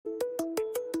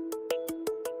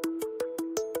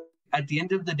At the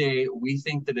end of the day, we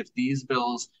think that if these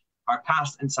bills are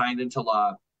passed and signed into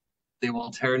law, they will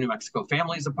tear New Mexico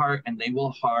families apart and they will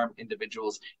harm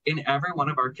individuals in every one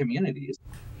of our communities.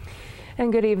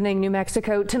 And good evening, New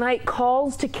Mexico. Tonight,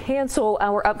 calls to cancel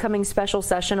our upcoming special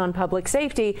session on public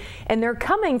safety, and they're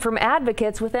coming from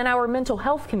advocates within our mental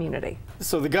health community.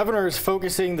 So the governor is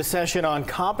focusing the session on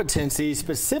competency,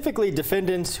 specifically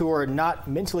defendants who are not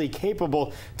mentally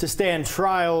capable to stand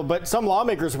trial. But some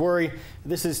lawmakers worry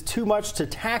this is too much to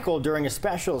tackle during a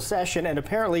special session, and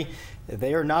apparently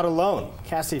they are not alone.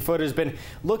 Cassie Foote has been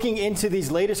looking into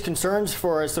these latest concerns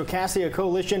for us. So Cassie, a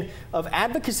coalition of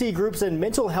advocacy groups and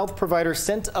mental health providers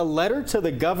sent a letter to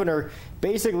the governor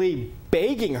basically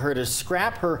begging her to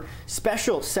scrap her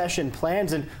special session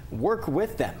plans and work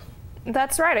with them.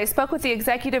 That's right. I spoke with the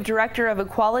executive director of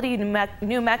Equality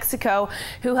New Mexico,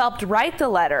 who helped write the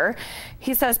letter.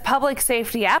 He says public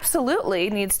safety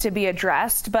absolutely needs to be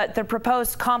addressed, but the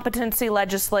proposed competency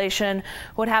legislation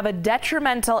would have a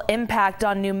detrimental impact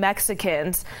on New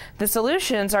Mexicans. The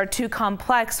solutions are too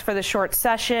complex for the short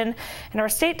session, and our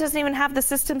state doesn't even have the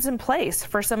systems in place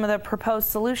for some of the proposed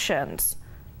solutions.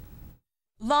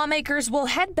 Lawmakers will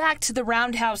head back to the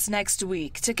Roundhouse next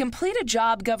week to complete a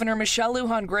job Governor Michelle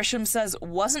Lujan Grisham says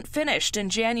wasn't finished in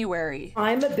January.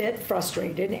 I'm a bit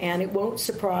frustrated, and it won't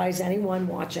surprise anyone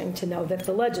watching to know that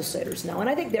the legislators know, and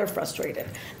I think they're frustrated.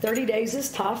 30 days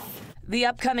is tough. The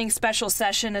upcoming special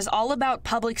session is all about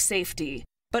public safety,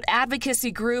 but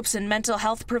advocacy groups and mental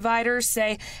health providers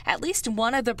say at least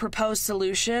one of the proposed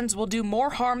solutions will do more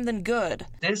harm than good.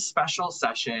 This special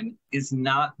session is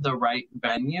not the right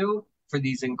venue for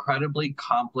these incredibly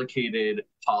complicated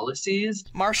policies.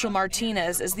 Marshall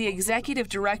Martinez is the executive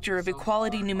director of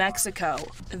Equality New Mexico.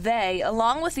 They,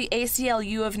 along with the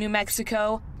ACLU of New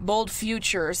Mexico, Bold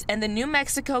Futures, and the New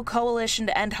Mexico Coalition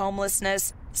to End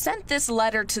Homelessness, sent this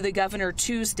letter to the governor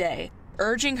Tuesday,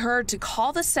 urging her to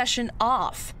call the session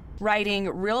off, writing,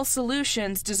 "Real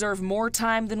solutions deserve more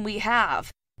time than we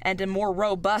have, and a more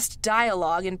robust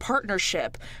dialogue and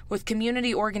partnership with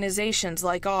community organizations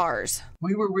like ours."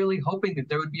 We were really hoping that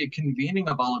there would be a convening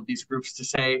of all of these groups to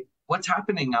say, what's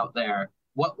happening out there?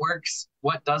 What works?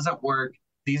 What doesn't work?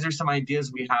 These are some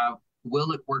ideas we have.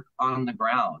 Will it work on the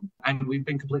ground? And we've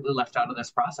been completely left out of this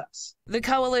process. The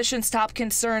coalition's top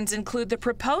concerns include the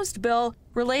proposed bill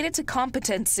related to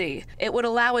competency. It would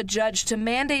allow a judge to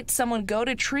mandate someone go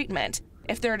to treatment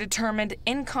if they're determined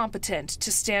incompetent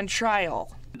to stand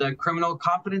trial. The criminal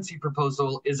competency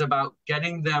proposal is about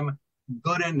getting them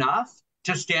good enough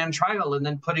to stand trial and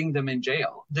then putting them in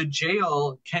jail. The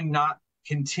jail cannot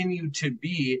continue to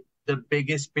be the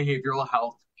biggest behavioral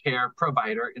health care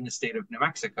provider in the state of New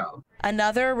Mexico.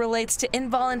 Another relates to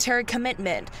involuntary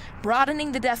commitment,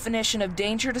 broadening the definition of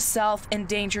danger to self and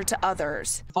danger to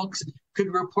others. Folks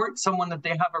could report someone that they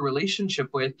have a relationship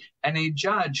with, and a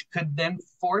judge could then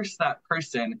force that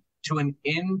person to an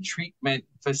in-treatment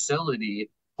facility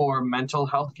for mental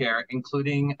health care,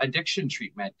 including addiction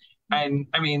treatment. And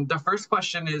I mean, the first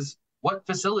question is, what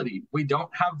facility? We don't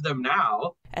have them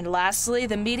now. And lastly,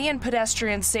 the median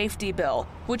pedestrian safety bill,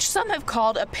 which some have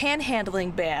called a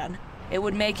panhandling ban. It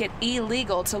would make it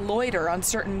illegal to loiter on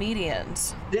certain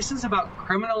medians. This is about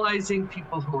criminalizing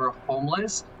people who are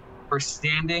homeless for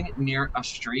standing near a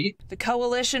street. The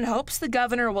coalition hopes the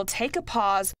governor will take a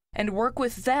pause and work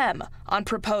with them on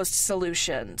proposed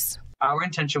solutions. Our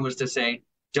intention was to say,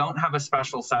 don't have a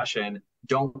special session.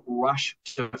 Don't rush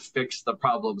to fix the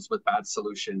problems with bad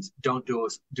solutions. Don't do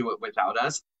it without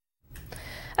us.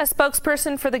 A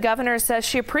spokesperson for the governor says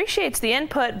she appreciates the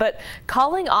input, but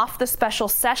calling off the special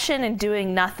session and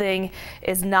doing nothing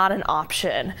is not an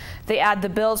option. They add the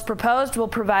bills proposed will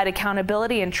provide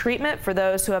accountability and treatment for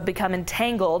those who have become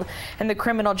entangled in the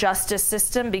criminal justice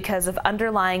system because of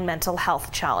underlying mental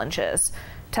health challenges.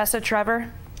 Tessa,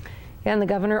 Trevor? And the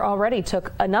governor already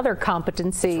took another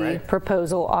competency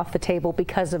proposal off the table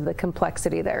because of the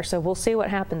complexity there. So we'll see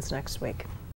what happens next week.